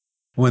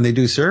When they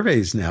do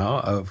surveys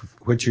now of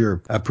what's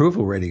your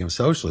approval rating of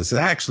socialists,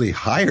 it's actually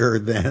higher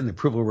than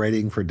approval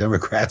rating for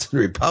Democrats and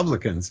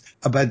Republicans.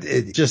 But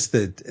it's just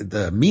that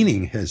the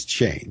meaning has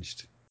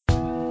changed.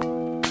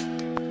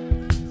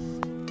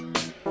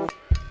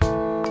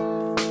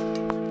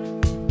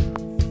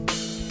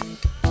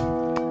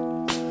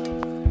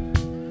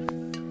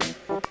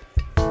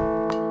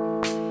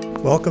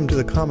 Welcome to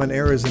the Common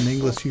Errors in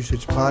English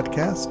Usage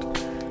podcast.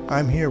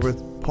 I'm here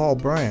with Paul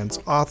Bryans,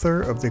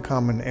 author of the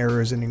Common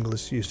Errors in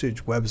English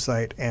Usage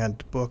website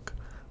and book.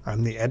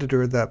 I'm the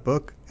editor of that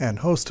book and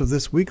host of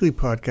this weekly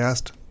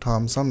podcast,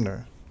 Tom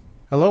Sumner.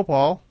 Hello,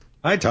 Paul.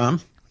 Hi, Tom.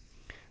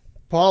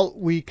 Paul,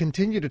 we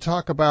continue to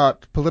talk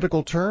about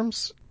political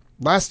terms.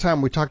 Last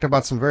time we talked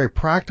about some very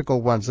practical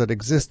ones that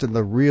exist in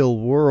the real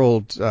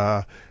world,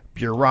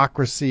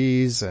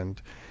 bureaucracies,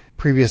 and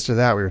previous to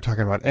that we were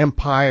talking about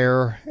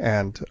empire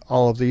and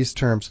all of these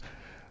terms.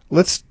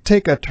 Let's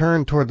take a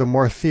turn toward the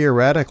more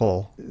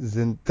theoretical.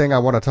 The thing I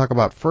want to talk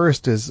about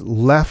first is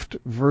left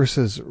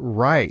versus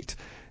right.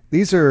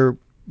 These are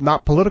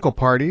not political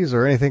parties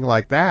or anything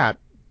like that.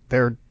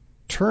 They're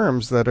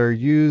terms that are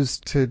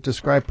used to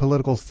describe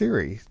political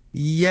theory.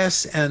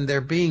 Yes, and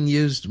they're being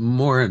used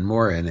more and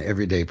more in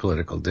everyday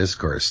political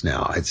discourse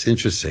now. It's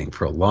interesting.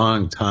 For a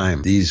long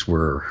time, these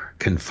were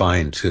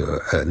confined to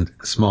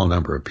a small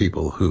number of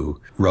people who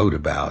wrote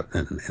about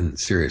and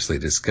seriously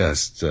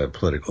discussed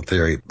political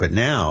theory. But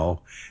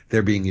now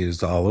they're being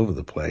used all over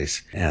the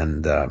place.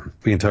 And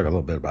we can talk a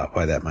little bit about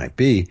why that might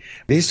be.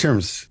 These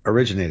terms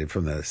originated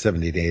from the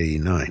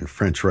 1789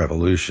 French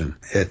Revolution.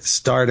 It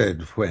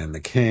started when the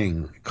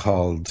king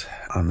called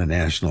on the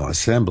National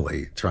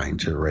Assembly trying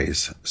to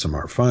raise some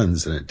more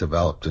funds, and it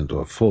developed into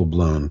a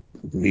full-blown,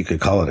 you could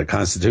call it a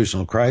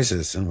constitutional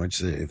crisis, in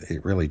which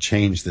it really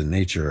changed the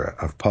nature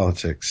of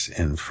politics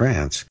in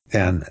France.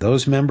 And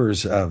those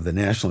members of the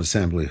National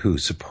Assembly who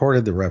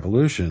supported the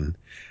revolution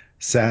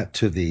sat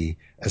to the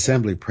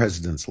Assembly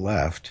president's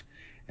left,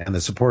 and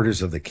the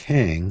supporters of the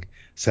king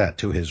sat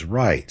to his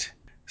right.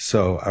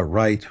 So a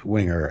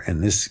right-winger,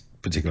 in this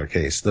particular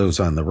case, those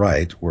on the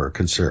right were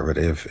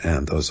conservative,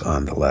 and those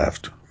on the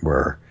left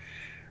were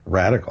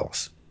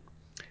radicals.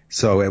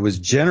 So it was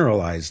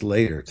generalized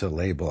later to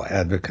label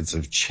advocates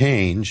of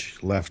change,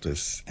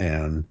 leftists,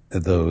 and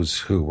those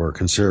who were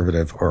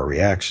conservative or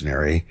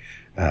reactionary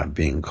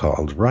being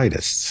called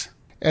rightists.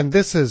 And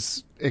this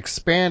has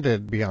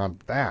expanded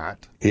beyond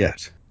that.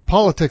 Yes.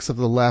 Politics of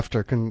the left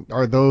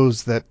are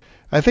those that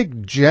I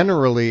think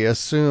generally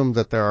assume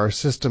that there are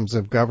systems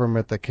of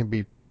government that can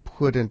be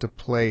put into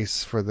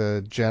place for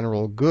the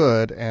general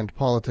good, and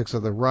politics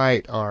of the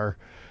right are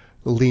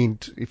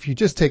leaned, if you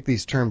just take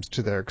these terms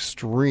to their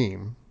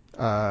extreme,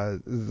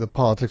 the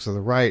politics of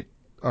the right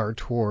are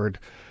toward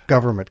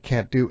government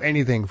can't do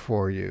anything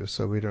for you,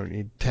 so we don't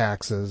need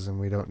taxes and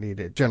we don't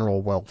need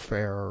general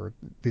welfare or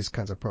these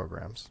kinds of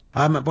programs.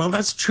 Well,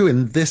 that's true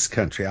in this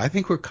country. I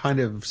think we're kind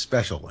of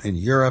special. In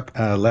Europe,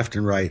 left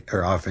and right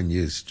are often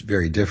used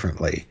very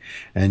differently.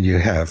 And you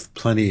have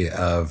plenty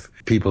of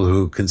people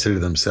who consider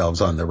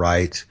themselves on the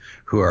right,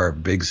 who are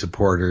big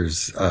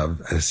supporters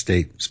of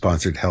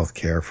state-sponsored health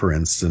care, for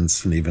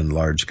instance, and even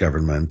large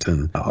government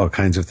and all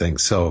kinds of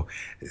things. So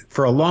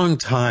for a long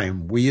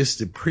time, we used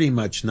to pretty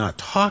much not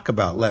talk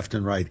about left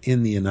and right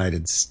in the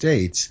United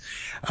States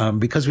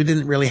because we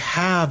didn't really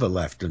have a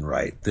left and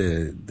right.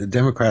 The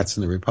Democrats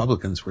and the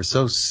Republicans were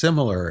so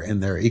similar in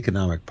their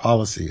economic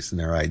policies and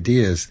their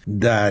ideas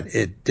that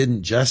it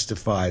didn't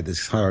justify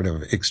this sort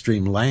of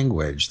extreme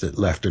language that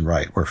left and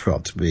right were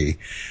felt to be.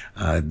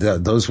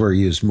 Those were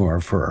used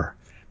more for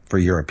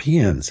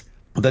Europeans.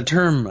 The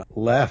term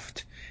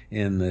left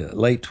in the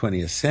late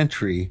 20th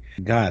century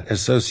got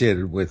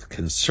associated with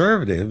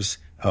conservatives,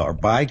 or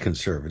by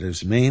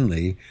conservatives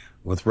mainly,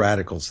 with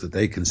radicals that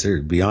they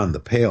considered beyond the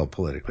pale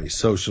politically,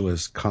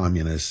 socialists,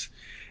 communists,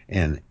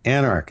 and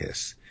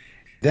anarchists.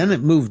 Then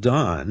it moved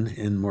on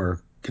in more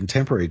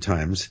contemporary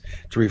times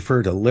to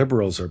refer to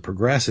liberals or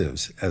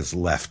progressives as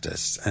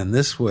leftists. And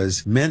this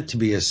was meant to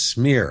be a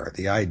smear.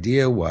 The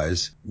idea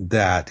was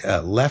that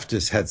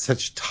leftists had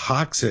such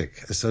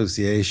toxic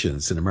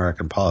associations in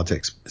American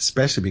politics,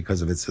 especially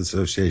because of its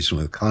association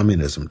with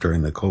communism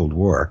during the Cold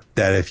War,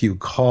 that if you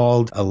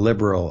called a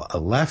liberal a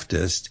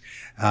leftist,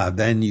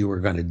 then you were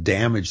going to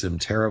damage them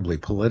terribly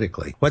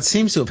politically. What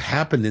seems to have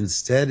happened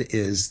instead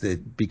is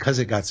that because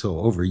it got so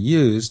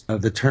overused,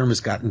 the term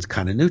has gotten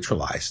kind of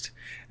neutralized.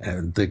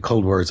 The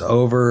Cold War is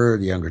over.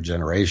 The younger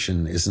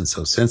generation isn't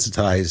so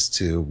sensitized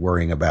to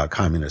worrying about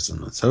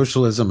communism and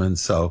socialism. And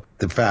so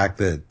the fact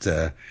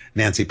that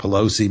Nancy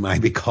Pelosi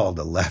might be called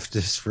a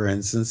leftist, for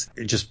instance,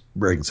 it just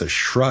brings a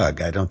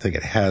shrug. I don't think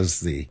it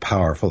has the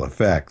powerful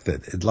effect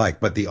that it'd like.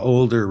 But the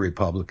older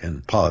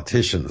Republican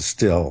politicians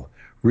still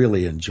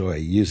really enjoy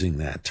using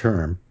that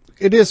term.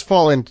 It is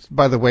falling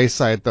by the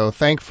wayside, though,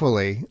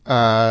 thankfully.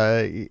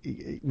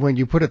 When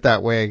you put it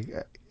that way,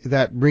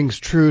 that rings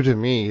true to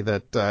me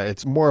that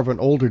it's more of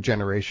an older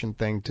generation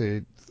thing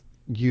to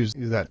use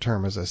that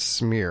term as a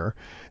smear.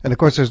 And, of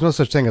course, there's no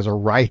such thing as a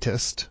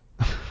rightist.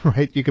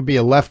 right? You can be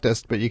a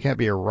leftist, but you can't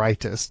be a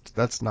rightist.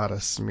 That's not a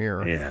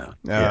smear. Yeah, Uh,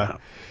 yeah.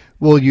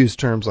 we'll use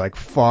terms like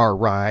far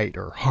right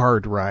or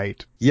hard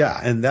right. Yeah,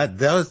 and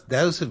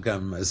those have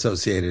come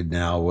associated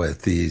now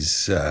with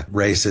these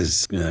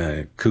races,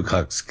 Ku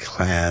Klux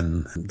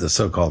Klan, the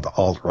so-called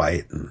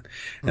alt-right,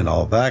 and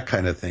all Mm-hmm. that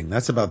kind of thing.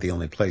 That's about the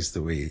only place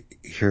that we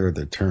hear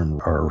the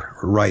term or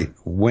right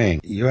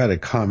wing. You had a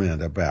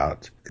comment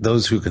about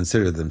those who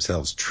consider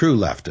themselves true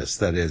leftists,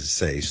 that is,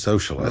 say,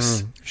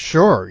 socialists,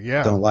 Sure,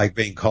 yeah. don't like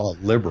being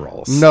called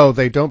liberals. No,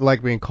 they don't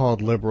like being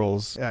called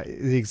liberals.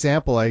 The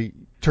example I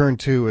turn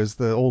to is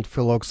the old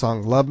Phil Oak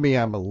song, Love Me,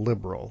 I'm a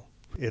Liberal.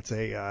 It's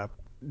a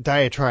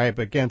diatribe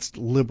against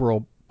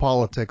liberal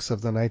politics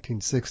of the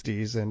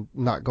 1960s and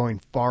not going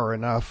far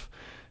enough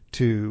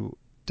to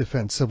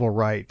defend civil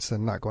rights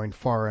and not going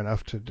far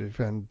enough to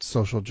defend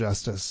social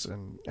justice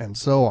and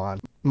so on.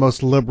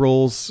 Most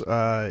liberals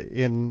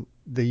in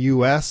the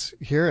U.S.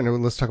 here,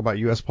 and let's talk about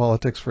U.S.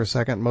 politics for a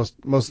second.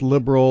 Most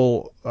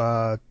liberal,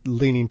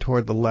 leaning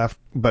toward the left,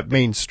 but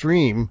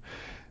mainstream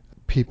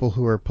people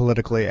who are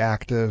politically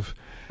active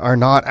are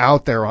not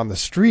out there on the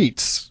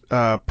streets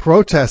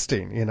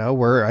protesting.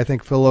 Where I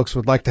think Phil Oakes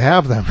would like to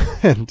have them,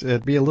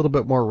 and be a little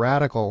bit more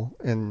radical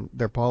in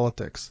their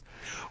politics.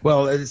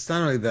 Well, it's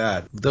not only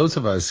that. Those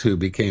of us who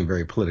became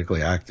very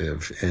politically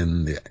active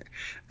in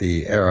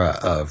the era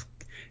of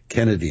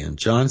Kennedy and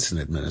Johnson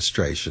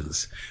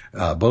administrations,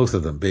 both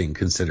of them being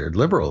considered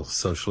liberal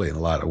socially in a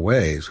lot of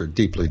ways, were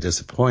deeply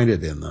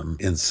disappointed in them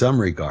in some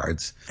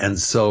regards. And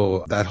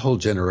so that whole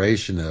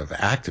generation of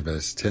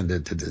activists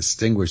tended to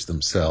distinguish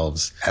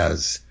themselves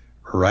as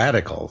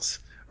radicals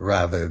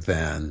rather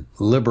than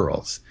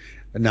liberals.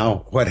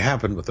 Now, what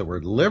happened with the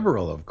word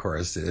liberal, of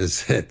course,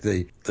 is that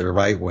the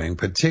right wing,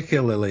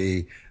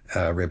 particularly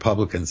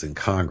Republicans in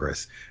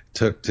Congress,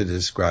 took to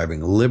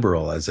describing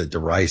liberal as a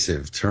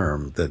derisive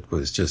term that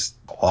was just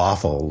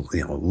awful.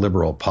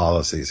 Liberal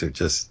policies are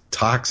just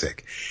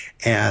toxic.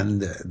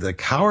 And the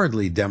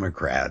cowardly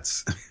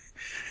Democrats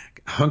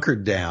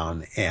hunkered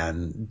down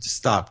and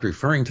stopped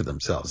referring to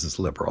themselves as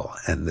liberal.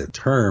 And the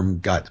term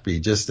got to be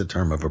just a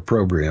term of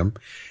opprobrium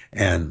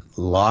and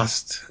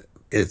lost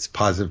its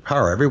positive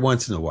power. Every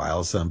once in a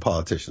while, some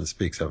politician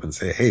speaks up and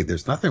say, hey,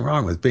 there's nothing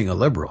wrong with being a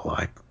liberal.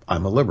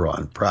 I'm a liberal.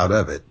 I'm proud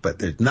of it. But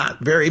there's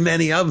not very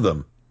many of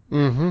them.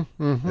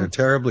 Mm-hmm, mm-hmm. They're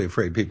terribly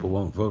afraid people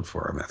won't vote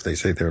for them if they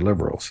say they're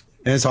liberals.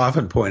 And it's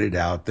often pointed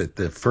out that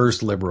the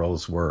first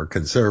liberals were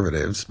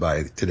conservatives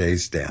by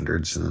today's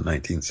standards in the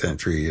 19th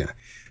century.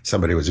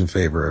 Somebody was in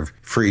favor of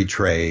free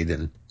trade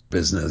and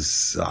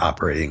business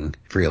operating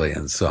freely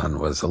and so on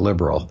was a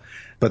liberal.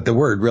 But the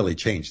word really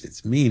changed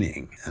its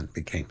meaning and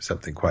became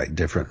something quite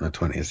different in the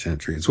 20th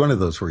century. It's one of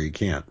those where you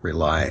can't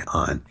rely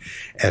on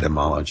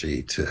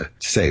etymology to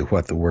say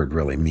what the word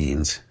really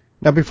means.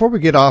 Now, before we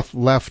get off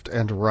left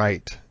and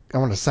right, I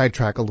want to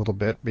sidetrack a little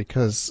bit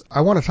because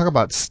I want to talk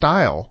about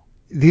style.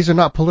 These are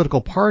not political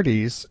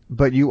parties,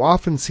 but you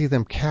often see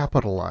them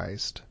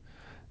capitalized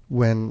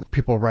when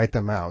people write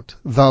them out.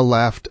 The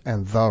left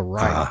and the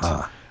right.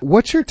 Uh-huh.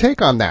 What's your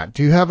take on that?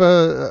 Do you have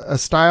a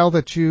style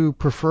that you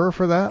prefer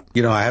for that?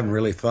 I haven't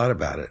really thought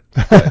about it.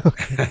 But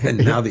Okay.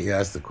 now that you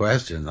asked the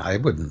question, I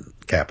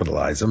wouldn't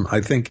capitalize them. I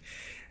think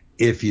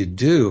if you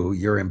do,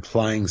 you're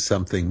implying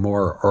something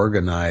more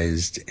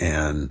organized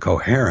and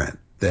coherent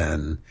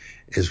than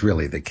is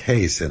really the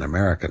case in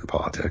American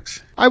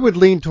politics. I would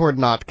lean toward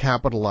not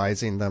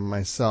capitalizing them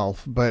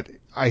myself, but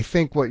I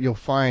think what you'll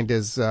find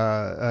is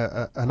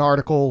an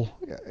article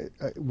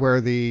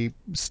where the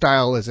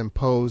style is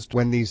imposed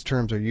when these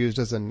terms are used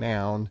as a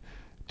noun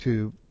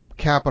to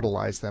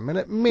capitalize them, and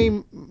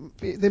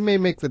they may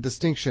make the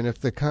distinction if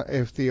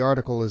the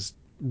article is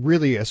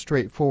really a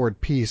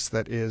straightforward piece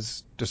that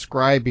is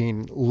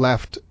describing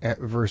left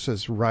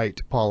versus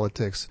right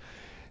politics.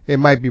 It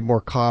might be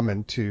more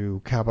common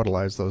to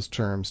capitalize those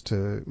terms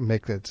to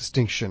make the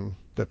distinction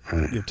that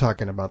you're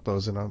talking about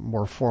those in a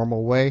more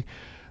formal way.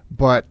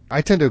 But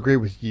I tend to agree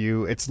with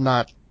you. It's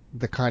not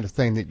the kind of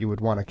thing that you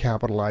would want to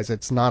capitalize.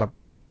 It's not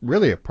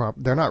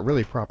they're not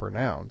really proper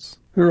nouns.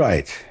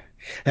 Right.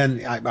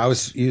 And I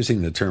was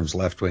using the terms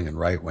left wing and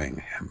right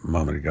wing a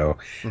moment ago.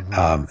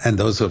 Mm-hmm. And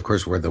those, of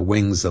course, were the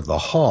wings of the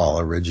hall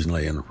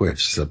originally in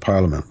which the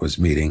parliament was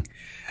meeting.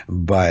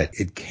 But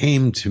it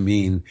came to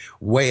mean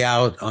way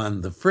out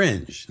on the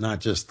fringe, not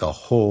just the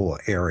whole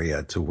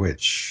area to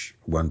which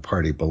one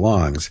party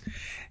belongs.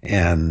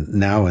 And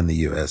now in the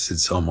U.S.,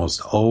 it's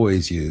almost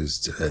always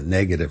used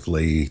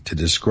negatively to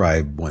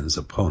describe one's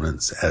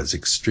opponents as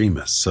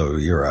extremists. So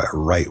you're a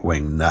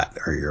right-wing nut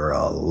or you're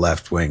a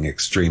left-wing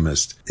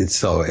extremist. And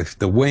so if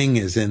the wing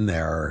is in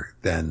there,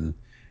 then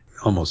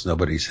almost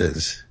nobody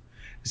says,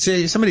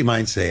 say, somebody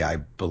might say, I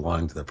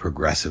belong to the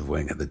progressive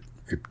wing of the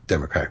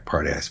Democratic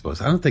Party, I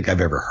suppose. I don't think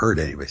I've ever heard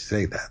anybody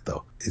say that,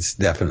 though. It's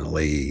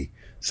definitely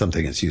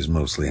something that's used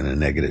mostly in a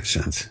negative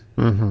sense.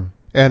 Mm-hmm.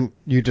 And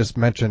you just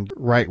mentioned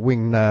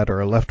right-wing nut or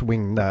a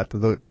left-wing nut.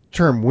 The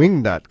term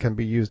wing nut can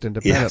be used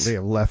independently Yes.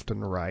 of left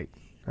and right.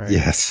 right?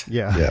 Yes.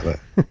 Yeah, Yeah,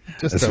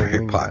 just that's to very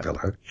wing that.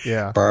 popular.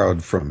 Yeah.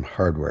 Borrowed from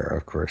hardware,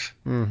 of course.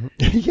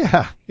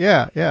 Yeah,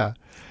 yeah, yeah.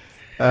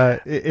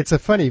 It's a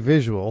funny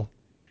visual.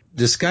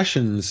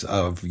 Discussions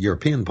of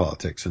European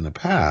politics in the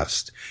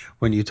past,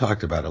 when you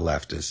talked about a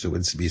leftist, it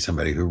would be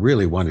somebody who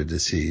really wanted to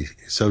see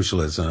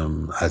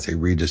socialism as a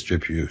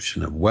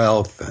redistribution of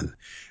wealth and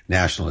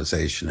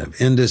nationalization of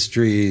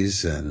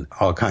industries and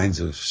all kinds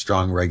of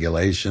strong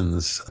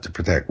regulations to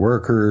protect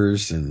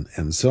workers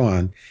and so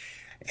on.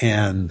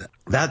 And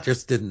that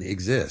just didn't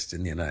exist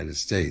in the United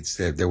States.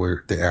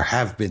 There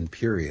have been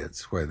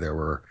periods where there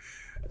were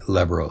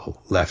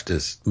liberal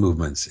leftist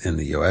movements in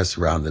the U.S.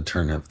 around the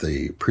turn of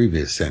the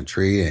previous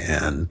century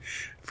and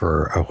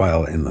for a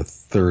while in the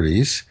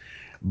 30s.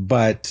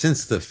 But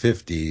since the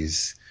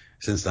 50s,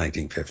 since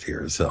 1950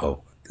 or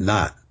so,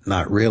 not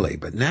really.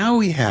 But now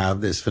we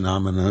have this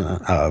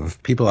phenomenon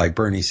of people like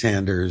Bernie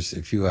Sanders,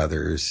 a few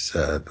others.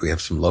 We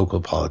have some local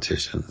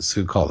politicians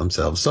who call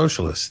themselves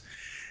socialists.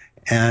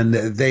 And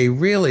they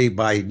really,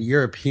 by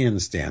European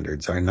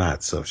standards, are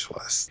not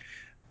socialists.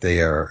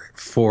 They are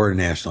for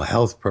national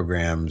health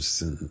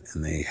programs and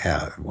they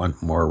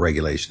want more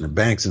regulation of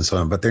banks and so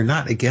on, but they're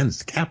not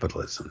against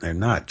capitalism. They're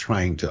not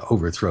trying to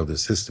overthrow the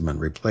system and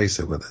replace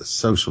it with a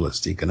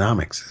socialist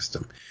economic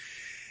system.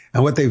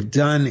 And what they've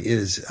done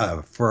is,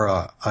 for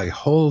a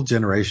whole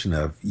generation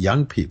of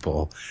young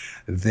people,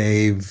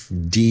 they've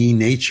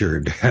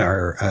denatured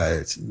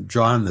or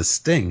drawn the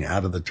sting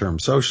out of the term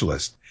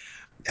socialist.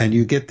 And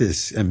you get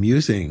this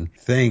amusing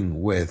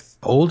thing with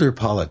older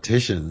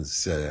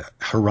politicians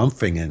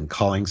harumphing and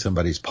calling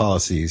somebody's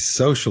policies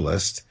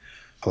socialist,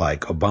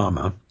 like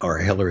Obama or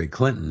Hillary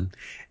Clinton.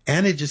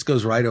 And it just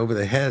goes right over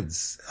the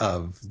heads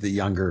of the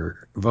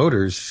younger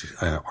voters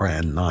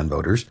and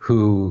non-voters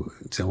who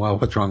say, well,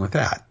 what's wrong with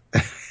that?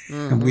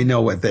 And we Hmm.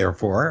 know what they're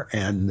for,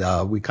 and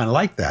we kind of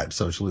like that.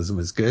 Socialism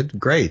is good,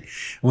 great.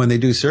 When they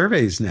do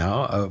surveys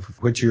now of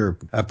what's your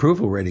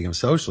approval rating of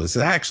socialists,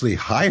 it's actually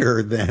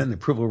higher than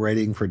approval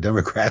rating for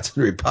Democrats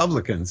and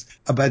Republicans.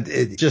 But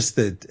it just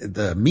that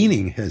the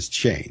meaning has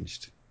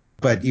changed.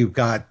 But you've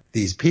got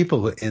these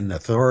people in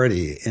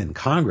authority in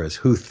Congress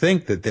who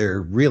think that they're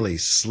really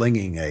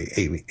slinging a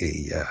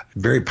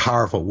very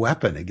powerful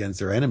weapon against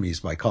their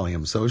enemies by calling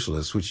them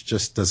socialists, which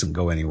just doesn't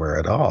go anywhere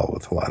at all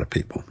with a lot of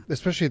people.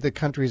 Especially the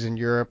countries in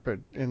Europe,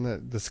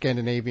 in the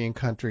Scandinavian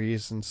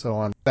countries and so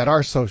on, that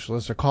are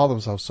socialists or call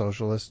themselves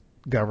socialist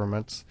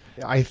governments.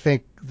 I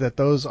think that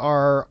those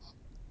are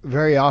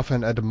very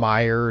often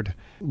admired,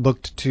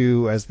 looked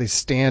to as the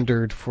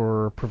standard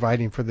for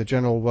providing for the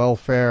general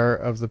welfare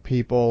of the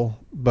people,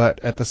 but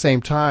at the same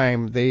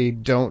time, they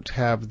don't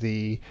have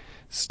the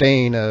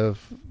stain of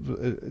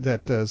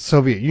that the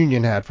Soviet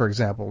Union had, for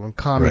example, and Right.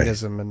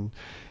 communism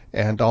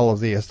and all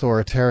of the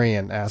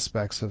authoritarian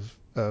aspects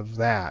of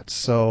that.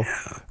 So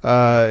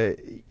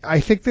I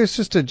think there's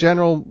just a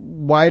general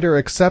wider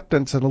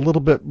acceptance and a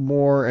little bit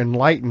more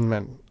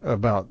enlightenment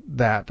about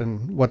that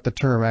and what the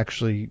term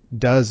actually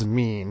does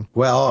mean.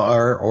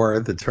 Well,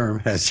 or the term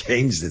has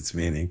changed its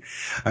meaning.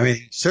 I mean,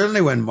 certainly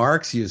when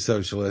Marx used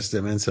socialist,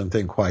 it meant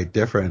something quite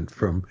different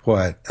from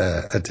what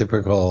a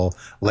typical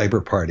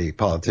Labour Party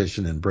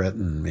politician in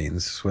Britain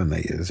means when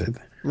they use it.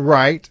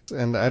 Right.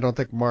 And I don't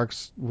think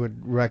Marx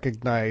would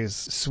recognize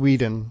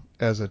Sweden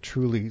as a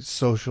truly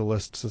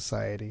socialist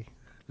society.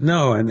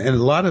 No, and a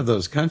lot of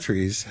those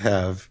countries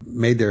have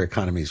made their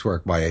economies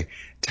work by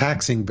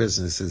taxing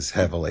businesses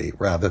heavily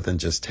rather than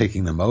just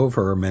taking them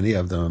over. Many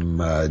of them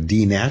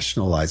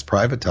denationalized,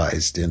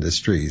 privatized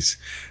industries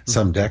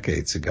some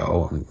decades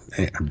ago.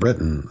 And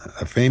Britain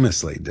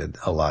famously did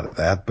a lot of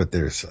that, but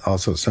there's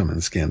also some in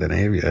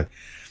Scandinavia.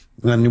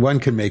 And one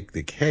can make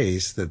the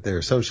case that their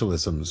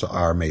socialisms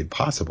are made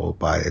possible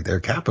by their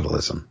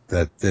capitalism,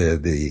 that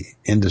the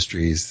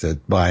industries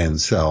that buy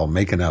and sell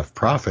make enough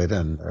profit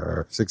and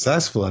are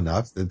successful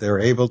enough that they're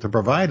able to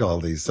provide all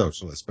these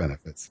socialist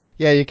benefits.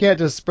 Yeah, you can't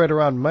just spread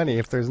around money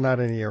if there's not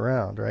any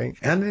around, right?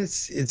 And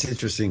it's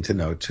interesting to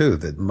note too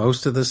that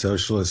most of the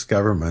socialist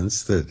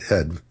governments that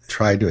had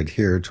tried to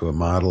adhere to a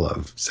model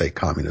of, say,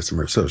 communism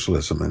or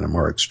socialism in a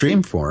more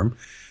extreme form,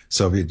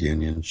 Soviet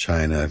Union,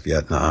 China,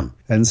 Vietnam,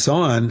 and so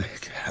on,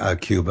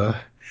 Cuba,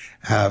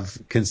 have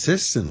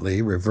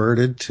consistently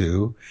reverted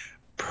to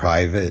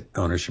private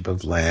ownership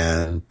of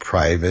land,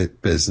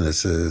 private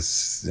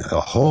businesses,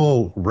 a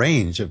whole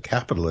range of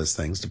capitalist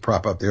things to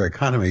prop up their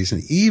economies.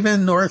 And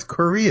even North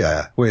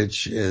Korea,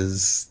 which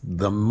is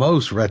the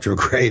most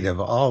retrograde of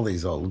all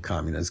these old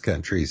communist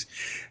countries,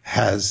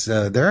 has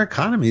their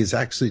economy is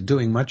actually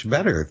doing much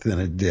better than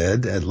it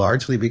did,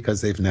 largely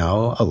because they've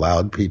now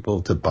allowed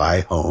people to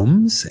buy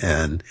homes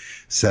and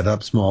set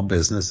up small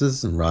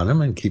businesses and run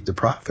them and keep the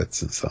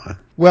profits and so on.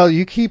 Well,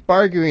 you keep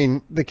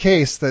arguing the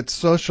case that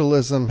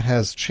socialism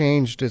has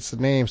changed its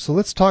name. So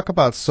let's talk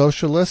about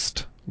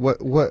socialist.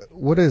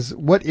 What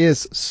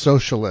is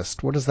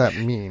socialist? What does that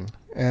mean?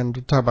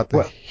 And talk about the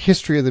Well,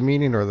 history of the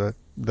meaning or the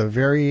the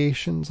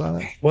variations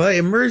on it? Well, it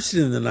emerged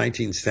in the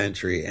 19th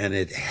century, and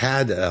it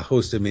had a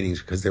host of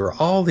meanings because there were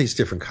all these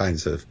different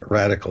kinds of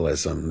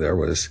radicalism. There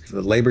was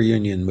the labor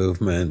union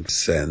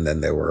movements, and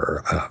then there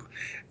were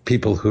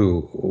people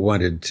who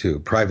wanted to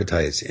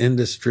privatize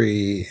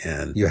industry,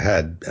 and you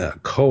had a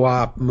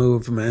co-op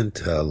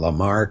movement.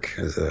 Lamarck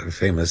is a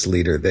famous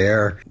leader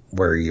there,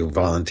 where you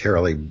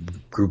voluntarily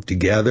group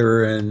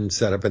together and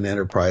set up an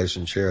enterprise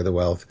and share the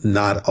wealth.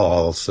 Not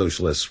all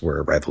socialists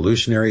were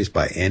revolutionaries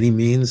by any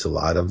means. A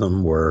lot of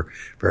them were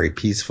very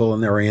peaceful in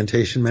their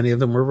orientation. Many of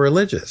them were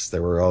religious.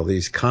 There were all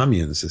these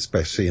communes,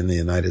 especially in the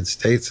United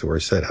States, who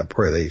were set up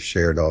where they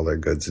shared all their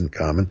goods in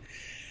common.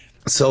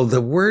 So the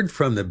word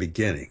from the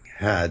beginning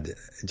had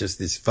just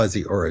this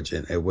fuzzy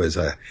origin. It was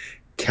a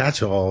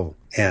catch-all,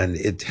 and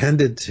it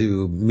tended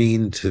to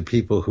mean to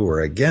people who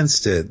were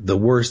against it the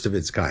worst of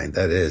its kind,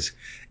 that is,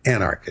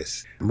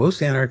 anarchists.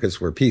 Most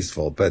anarchists were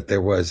peaceful, but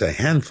there was a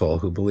handful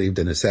who believed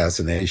in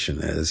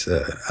assassination as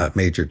a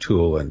major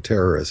tool in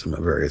terrorism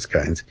of various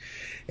kinds.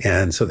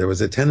 And so there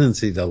was a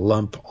tendency to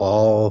lump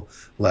all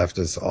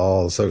leftists,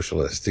 all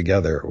socialists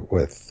together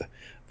with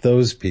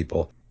those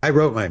people. I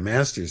wrote my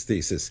master's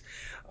thesis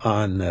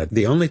on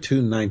the only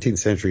two 19th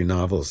century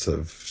novels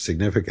of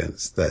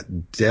significance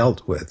that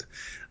dealt with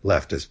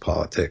leftist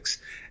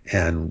politics.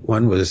 And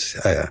one was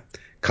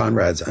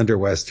Conrad's Under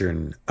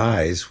Western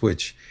Eyes,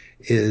 which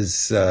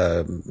is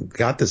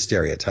got the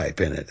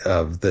stereotype in it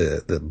of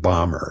the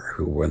bomber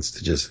who wants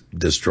to just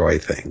destroy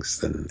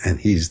things,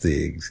 and he's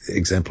the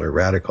exemplary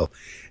radical.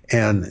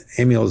 And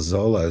Emile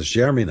Zola's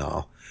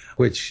Germinal,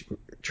 which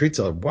treats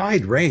a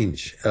wide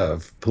range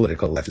of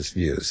political leftist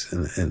views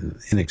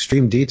in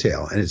extreme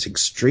detail. And it's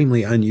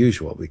extremely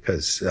unusual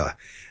because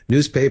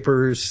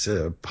newspapers,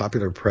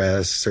 popular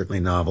press,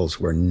 certainly novels,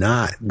 were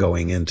not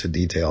going into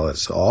detail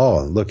at all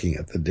and looking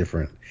at the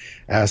different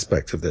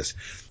aspects of this.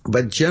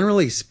 But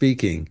generally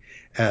speaking,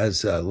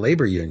 as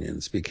labor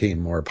unions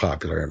became more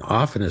popular and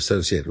often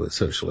associated with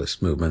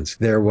socialist movements,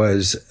 there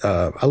was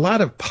a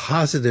lot of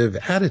positive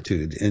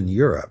attitude in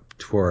Europe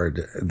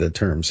toward the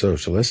term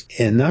socialist,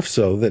 enough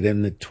so that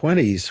in the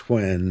 20s,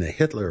 when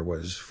Hitler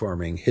was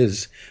forming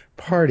his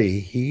party,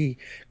 he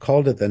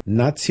called it the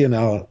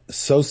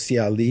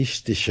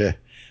Nationalsozialistische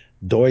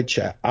Deutsche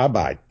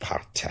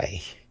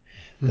Arbeiterpartei,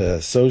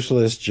 the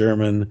Socialist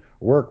German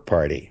Work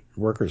Party,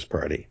 Workers'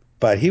 Party.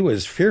 But he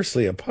was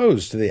fiercely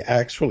opposed to the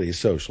actually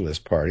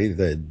socialist party,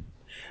 the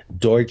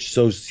Deutsche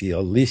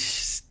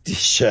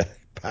Sozialistische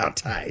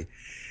Partei,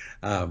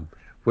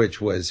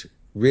 which was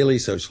really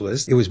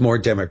socialist. It was more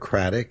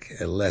democratic,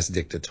 less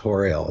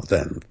dictatorial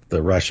than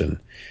the Russian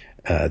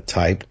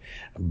type,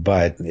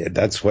 but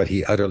that's what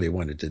he utterly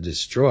wanted to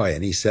destroy.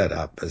 And he set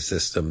up a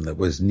system that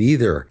was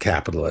neither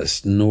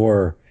capitalist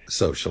nor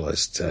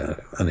socialist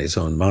on his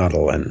own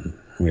model. And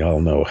we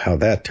all know how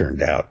that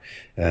turned out.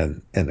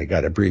 And it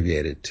got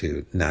abbreviated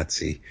to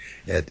Nazi.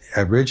 It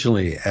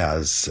originally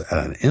as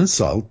an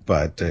insult,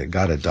 but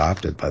got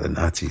adopted by the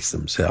Nazis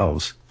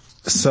themselves.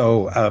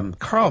 So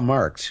Karl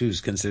Marx,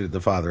 who's considered the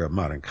father of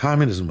modern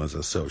communism, was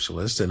a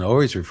socialist and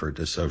always referred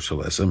to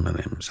socialism and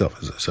himself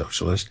as a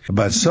socialist.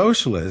 But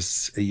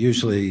socialists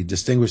usually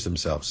distinguish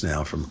themselves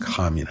now from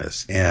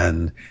communists,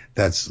 and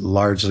that's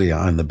largely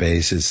on the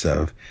basis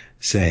of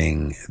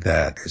saying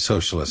that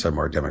socialists are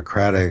more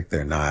democratic.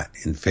 They're not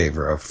in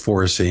favor of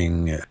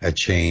forcing a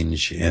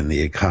change in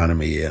the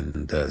economy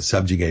and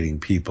subjugating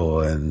people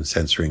and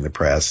censoring the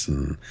press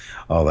and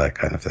all that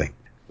kind of thing.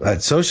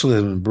 But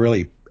socialism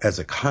really, as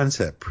a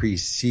concept,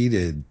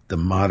 preceded the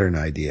modern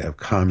idea of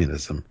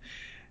communism.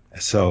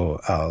 So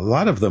a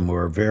lot of them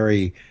were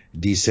very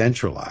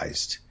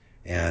decentralized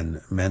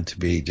and meant to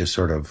be just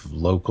sort of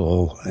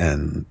local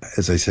and,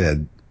 as I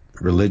said,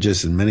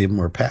 religious, and many of them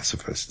were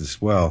pacifist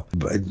as well.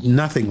 But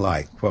nothing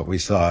like what we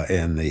saw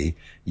in the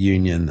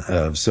Union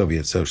of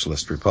Soviet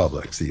Socialist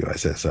Republics, the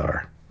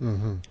USSR.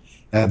 Mm-hmm.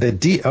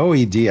 The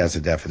OED has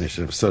a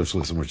definition of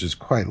socialism, which is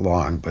quite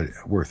long, but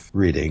worth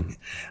reading.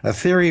 A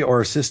theory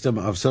or system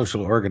of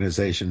social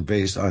organization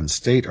based on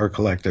state or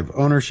collective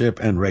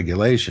ownership and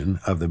regulation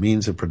of the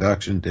means of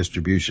production,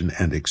 distribution,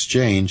 and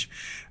exchange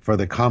for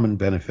the common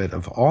benefit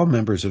of all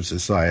members of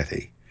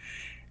society.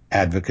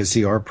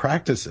 Advocacy or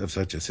practice of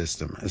such a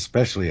system,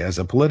 especially as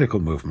a political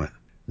movement.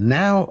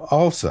 Now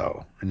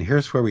also, and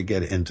here's where we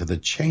get into the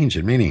change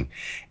in meaning,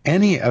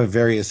 any of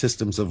various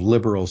systems of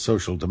liberal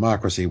social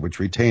democracy which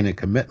retain a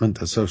commitment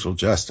to social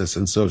justice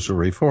and social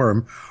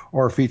reform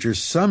or feature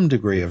some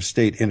degree of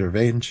state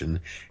intervention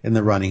in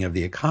the running of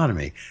the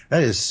economy.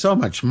 That is so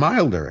much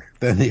milder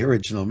than the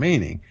original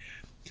meaning.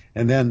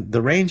 And then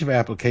the range of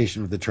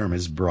application of the term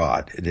is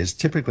broad. It is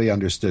typically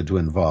understood to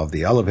involve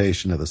the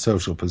elevation of the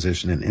social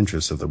position and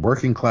interests of the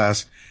working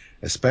class,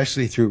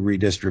 especially through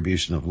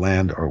redistribution of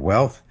land or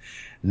wealth,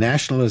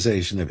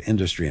 nationalization of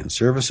industry and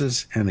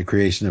services, and the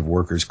creation of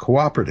workers'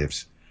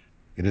 cooperatives.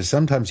 It is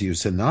sometimes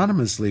used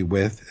synonymously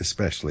with,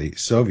 especially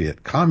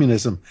Soviet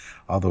communism,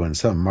 although in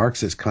some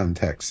Marxist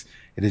contexts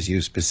it is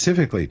used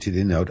specifically to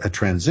denote a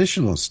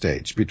transitional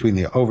stage between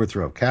the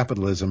overthrow of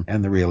capitalism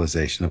and the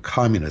realization of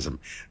communism.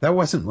 That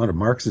wasn't one of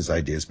Marx's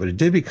ideas, but it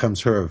did become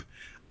sort of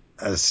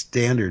a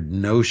standard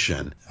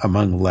notion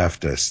among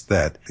leftists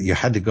that you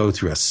had to go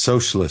through a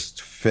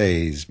socialist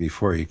phase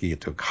before you could get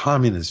to a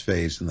communist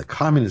phase, and the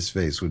communist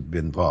phase would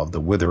involve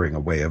the withering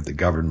away of the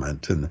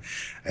government and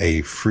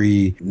a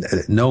free,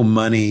 no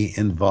money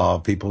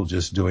involved, people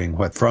just doing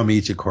what from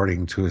each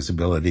according to his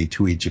ability,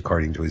 to each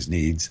according to his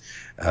needs.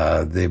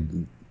 They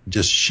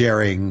just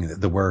sharing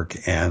the work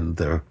and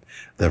the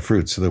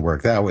fruits of the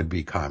work. That would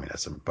be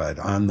communism. But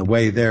on the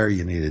way there,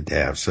 you needed to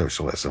have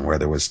socialism, where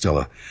there was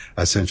still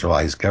a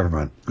centralized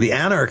government. The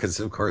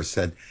anarchists, of course,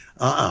 said,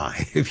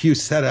 if you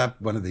set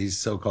up one of these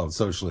so-called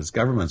socialist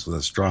governments with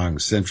a strong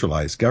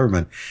centralized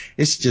government,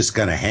 it's just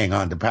going to hang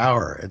on to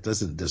power. It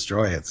doesn't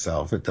destroy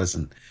itself. It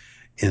doesn't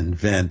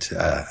invent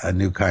a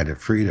new kind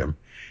of freedom.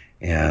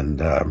 And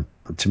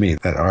to me,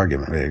 that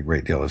argument made a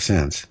great deal of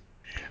sense.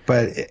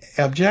 But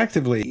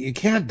objectively, you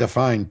can't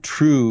define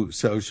true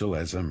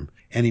socialism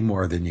any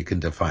more than you can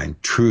define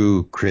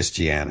true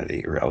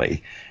Christianity,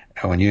 really.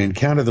 When you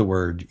encounter the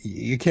word,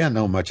 you can't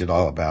know much at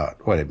all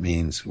about what it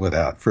means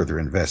without further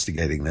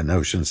investigating the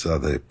notions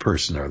of the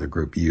person or the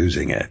group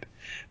using it.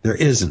 There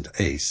isn't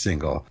a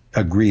single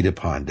agreed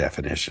upon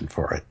definition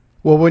for it.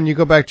 Well, when you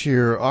go back to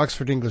your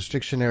Oxford English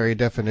Dictionary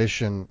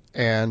definition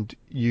and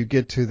you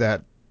get to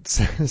that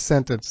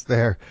sentence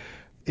there,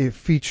 it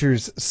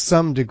features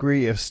some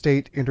degree of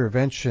state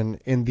intervention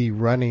in the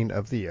running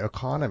of the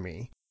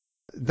economy.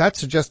 That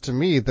suggests to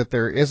me that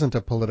there isn't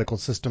a political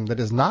system that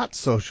is not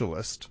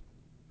socialist,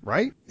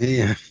 right?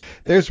 Yeah.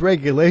 There's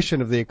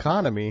regulation of the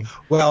economy.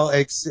 Well,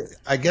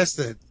 I guess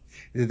that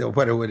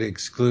what it would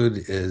exclude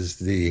is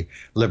the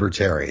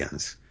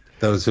libertarians,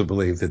 those who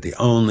believe that the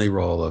only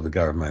role of the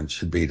government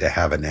should be to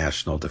have a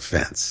national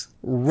defense.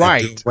 And do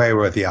Right. away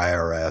with the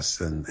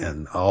IRS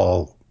and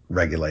all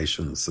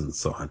regulations and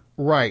so on.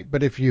 Right.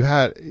 But if you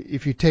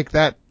take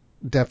that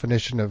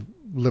definition of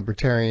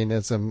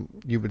libertarianism,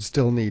 you would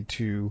still need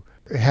to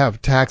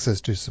have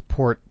taxes to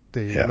support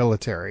the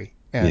military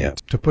and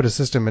to put a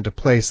system into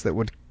place that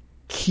would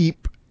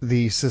keep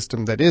the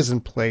system that is in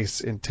place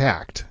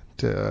intact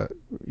to,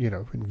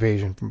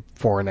 invasion from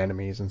foreign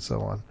enemies and so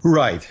on.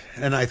 Right.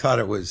 And I thought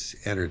it was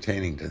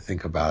entertaining to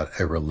think about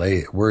a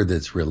word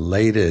that's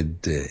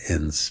related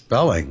in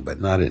spelling,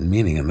 but not in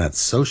meaning, and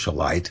that's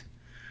socialite.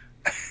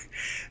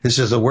 This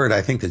is a word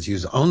I think that's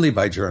used only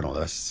by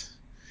journalists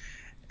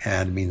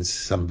and means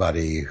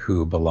somebody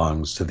who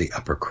belongs to the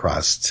upper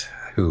crust,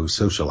 who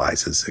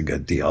socializes a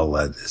good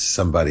deal,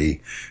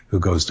 somebody who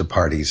goes to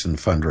parties and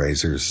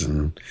fundraisers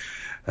and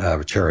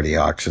charity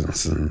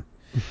auctions and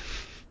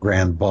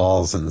grand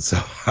balls and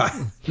so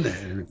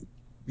on.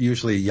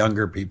 Usually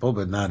younger people,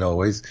 but not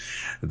always.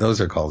 Those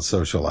are called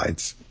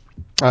socialites.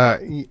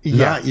 Yeah.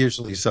 Not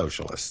usually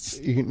socialists.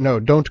 No,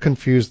 don't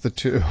confuse the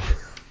two.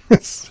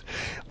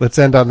 Let's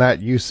end on that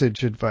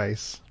usage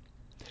advice.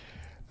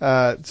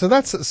 So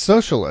that's a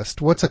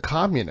socialist. What's a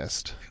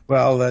communist?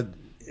 Well,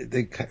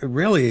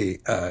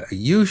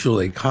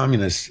 usually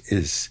communist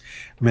is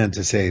meant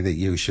to say that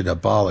you should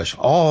abolish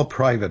all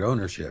private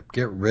ownership,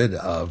 get rid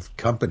of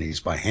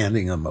companies by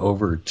handing them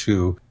over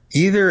to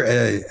either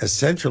a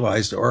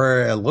centralized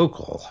or a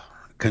local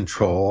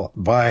control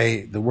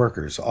by the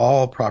workers.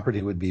 All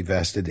property would be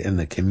vested in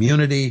the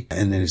community,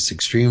 and in its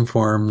extreme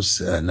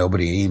forms,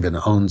 nobody even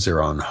owns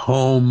their own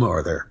home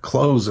or their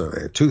clothes or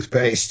their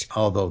toothpaste,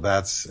 although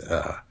that's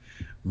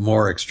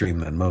more extreme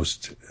than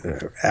most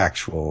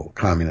actual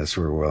communists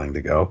were willing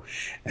to go,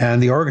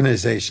 and the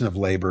organization of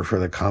labor for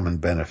the common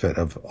benefit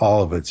of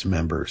all of its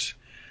members.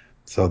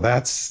 So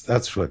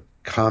that's what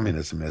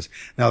communism is.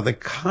 Now, the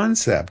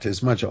concept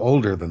is much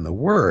older than the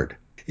word.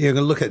 You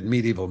can look at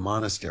medieval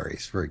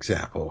monasteries, for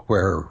example,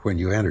 where when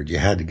you entered, you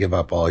had to give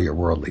up all your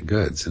worldly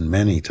goods and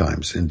many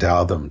times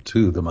endow them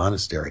to the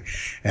monastery.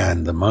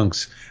 And the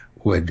monks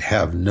would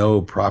have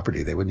no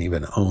property. They wouldn't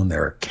even own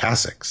their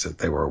cassocks that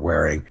they were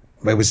wearing.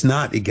 It was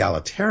not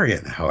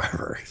egalitarian,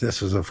 however.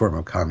 This was a form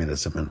of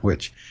communism in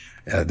which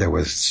there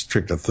was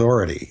strict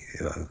authority.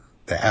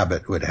 The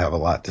abbot would have a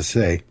lot to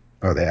say,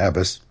 or the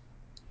abbess,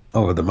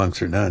 over the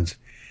monks or nuns.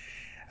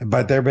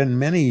 But there have been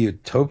many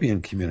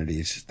utopian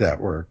communities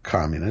that were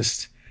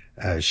communist,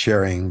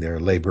 sharing their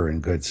labor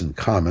and goods in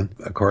common.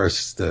 Of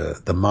course,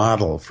 the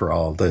model for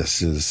all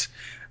this is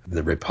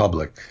the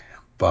Republic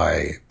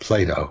by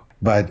Plato.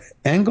 But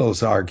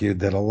Engels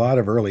argued that a lot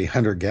of early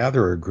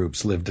hunter-gatherer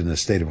groups lived in a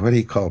state of what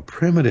he called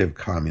primitive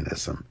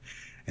communism.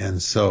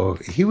 And so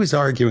he was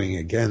arguing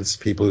against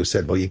people who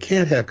said, well, you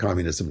can't have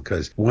communism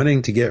because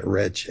wanting to get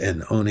rich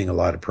and owning a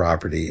lot of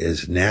property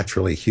is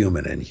naturally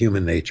human and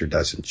human nature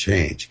doesn't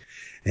change.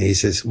 And he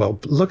says, well,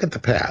 look at the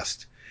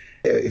past.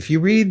 If you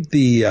read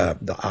the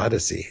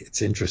Odyssey,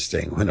 it's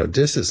interesting. When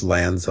Odysseus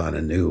lands on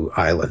a new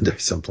island or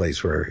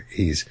someplace where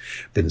he's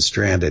been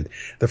stranded,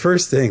 the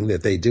first thing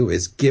that they do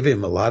is give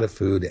him a lot of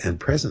food and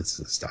presents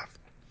and stuff.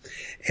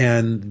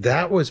 And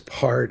that was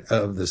part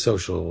of the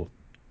social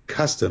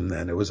custom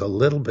then. It was a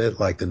little bit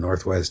like the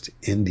Northwest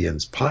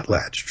Indians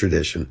potlatch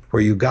tradition,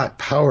 where you got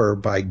power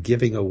by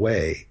giving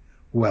away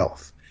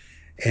wealth.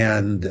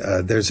 And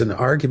there's an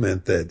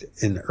argument that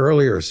in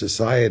earlier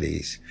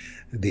societies,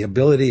 the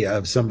ability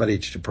of somebody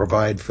to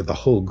provide for the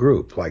whole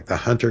group, like the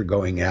hunter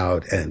going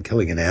out and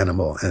killing an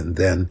animal and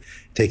then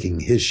taking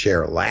his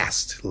share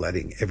last,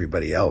 letting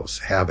everybody else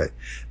have it,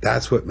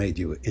 that's what made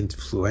you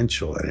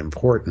influential and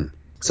important.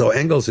 So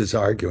Engels is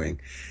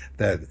arguing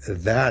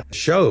that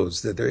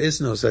shows that there is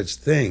no such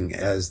thing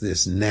as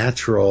this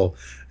natural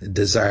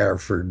desire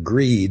for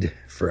greed,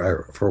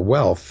 for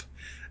wealth,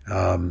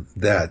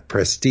 that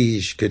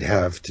prestige could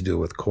have to do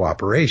with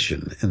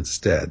cooperation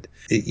instead.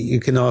 You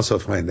can also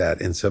find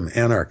that in some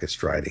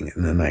anarchist writing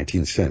in the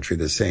 19th century,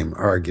 the same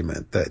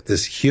argument that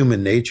this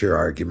human nature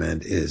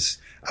argument is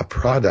a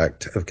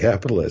product of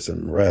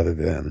capitalism rather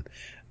than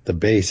the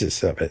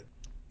basis of it.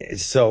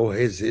 So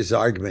his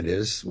argument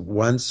is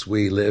once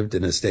we lived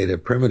in a state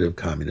of primitive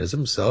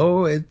communism,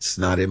 so it's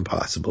not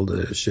impossible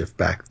to shift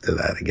back to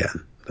that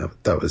again.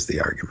 That was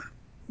the argument.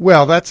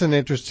 Well, that's an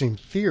interesting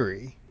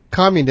theory.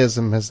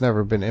 Communism has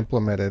never been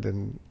implemented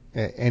in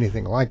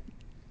anything like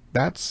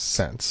that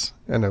sense.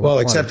 Well,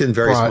 except in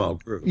very small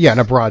groups. Yeah, on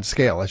a broad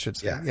scale, I should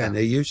say. Yeah, and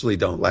they usually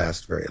don't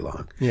last very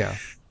long. Yeah.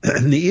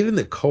 And even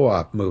the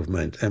co-op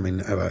movement, I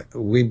mean,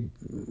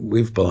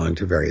 we've belonged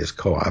to various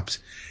co-ops,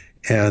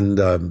 and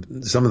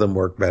some of them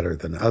work better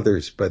than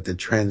others, but the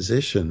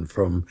transition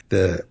from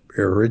the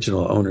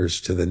original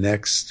owners to the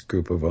next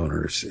group of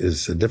owners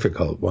is a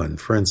difficult one.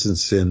 For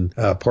instance, in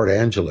Port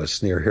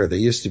Angeles near here, there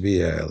used to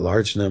be a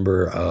large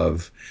number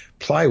of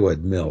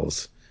plywood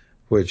mills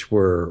which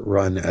were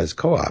run as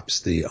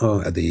co-ops.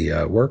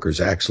 The workers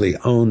actually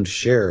owned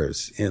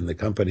shares in the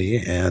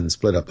company and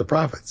split up the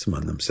profits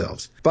among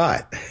themselves.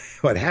 But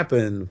what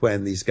happened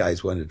when these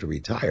guys wanted to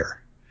retire?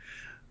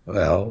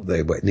 Well,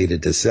 they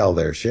needed to sell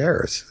their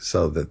shares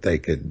so that they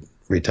could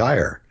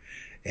retire.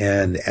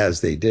 And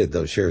as they did,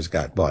 those shares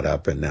got bought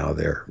up and now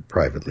they're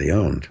privately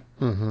owned.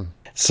 Mm-hmm.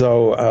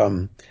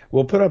 So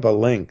we'll put up a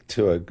link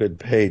to a good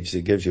page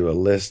that gives you a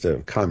list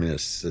of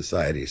communist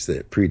societies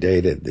that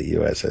predated the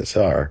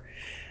USSR.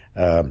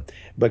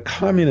 But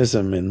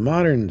communism in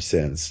modern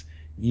sense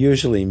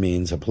usually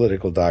means a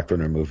political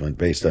doctrine or movement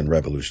based on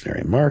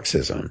revolutionary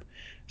Marxism,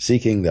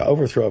 seeking the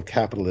overthrow of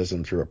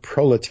capitalism through a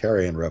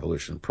proletarian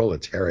revolution.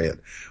 Proletariat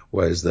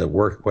was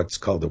what's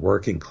called the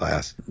working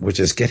class, which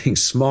is getting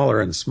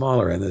smaller and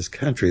smaller in this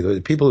country.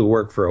 The people who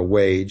work for a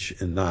wage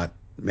and not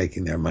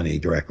making their money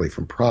directly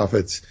from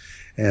profits,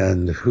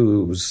 and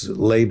whose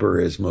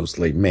labor is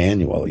mostly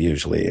manual,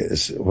 usually,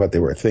 is what they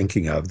were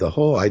thinking of. The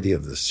whole idea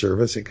of the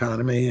service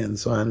economy and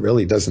so on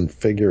really doesn't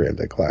figure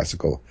into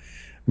classical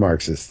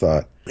Marxist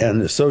thought. And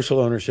the social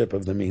ownership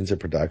of the means of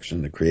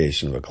production, the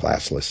creation of a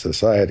classless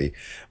society.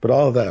 But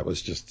all of that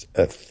was just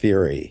a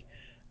theory.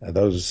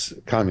 Those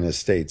communist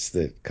states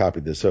that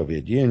copied the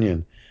Soviet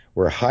Union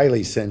were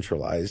highly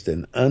centralized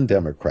and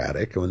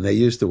undemocratic. When they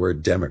used the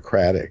word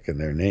democratic in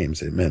their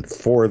names, it meant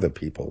for the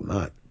people,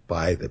 not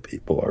by the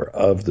people or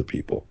of the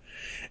people.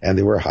 And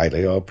they were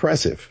highly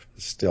oppressive,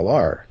 still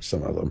are,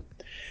 some of them.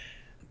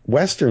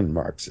 Western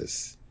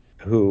Marxists,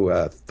 who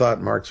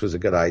thought Marx was a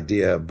good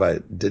idea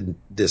but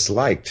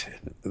disliked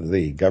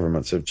the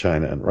governments of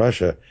China and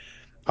Russia,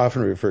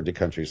 often referred to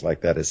countries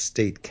like that as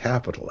state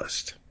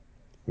capitalist,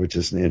 which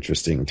is an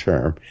interesting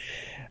term.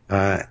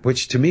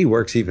 Which to me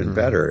works even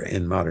better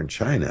in modern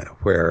China,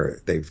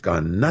 where they've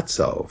gone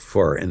nutso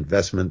for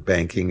investment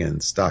banking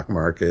and stock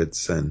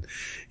markets and,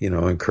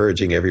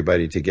 encouraging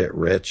everybody to get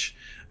rich.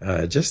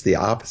 Just the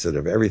opposite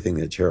of everything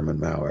that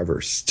Chairman Mao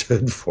ever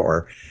stood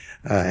for.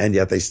 And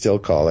yet they still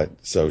call it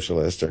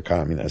socialist or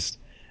communist.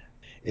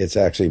 It's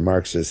actually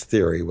Marxist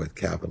theory with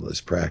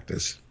capitalist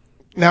practice.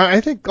 Now, I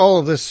think all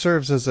of this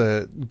serves as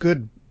a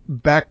good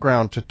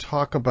background to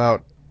talk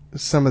about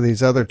some of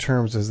these other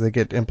terms as they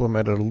get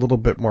implemented a little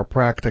bit more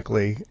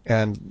practically,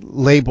 and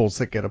labels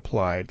that get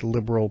applied: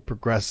 liberal,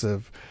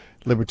 progressive,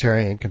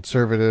 libertarian,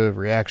 conservative,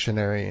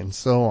 reactionary, and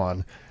so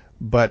on.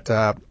 But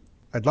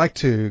I'd like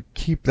to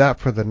keep that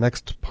for the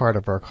next part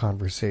of our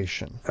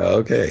conversation.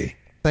 Okay.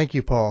 Thank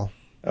you, Paul.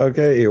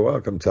 Okay, you're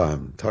welcome,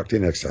 Tom. Talk to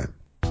you next time.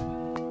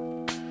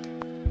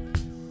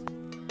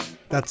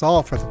 That's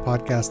all for the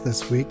podcast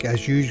this week.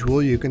 As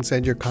usual, you can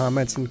send your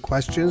comments and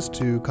questions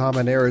to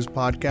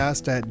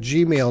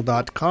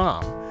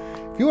commonerrorspodcast@gmail.com.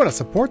 If you want to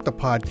support the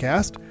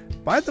podcast,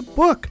 buy the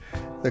book.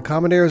 The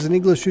Common Errors in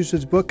English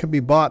Usage book can be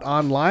bought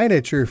online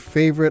at your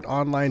favorite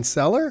online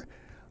seller,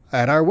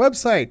 at our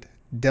website,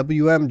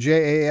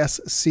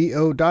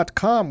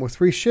 wmjasco.com, with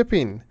free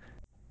shipping.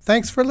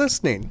 Thanks for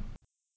listening.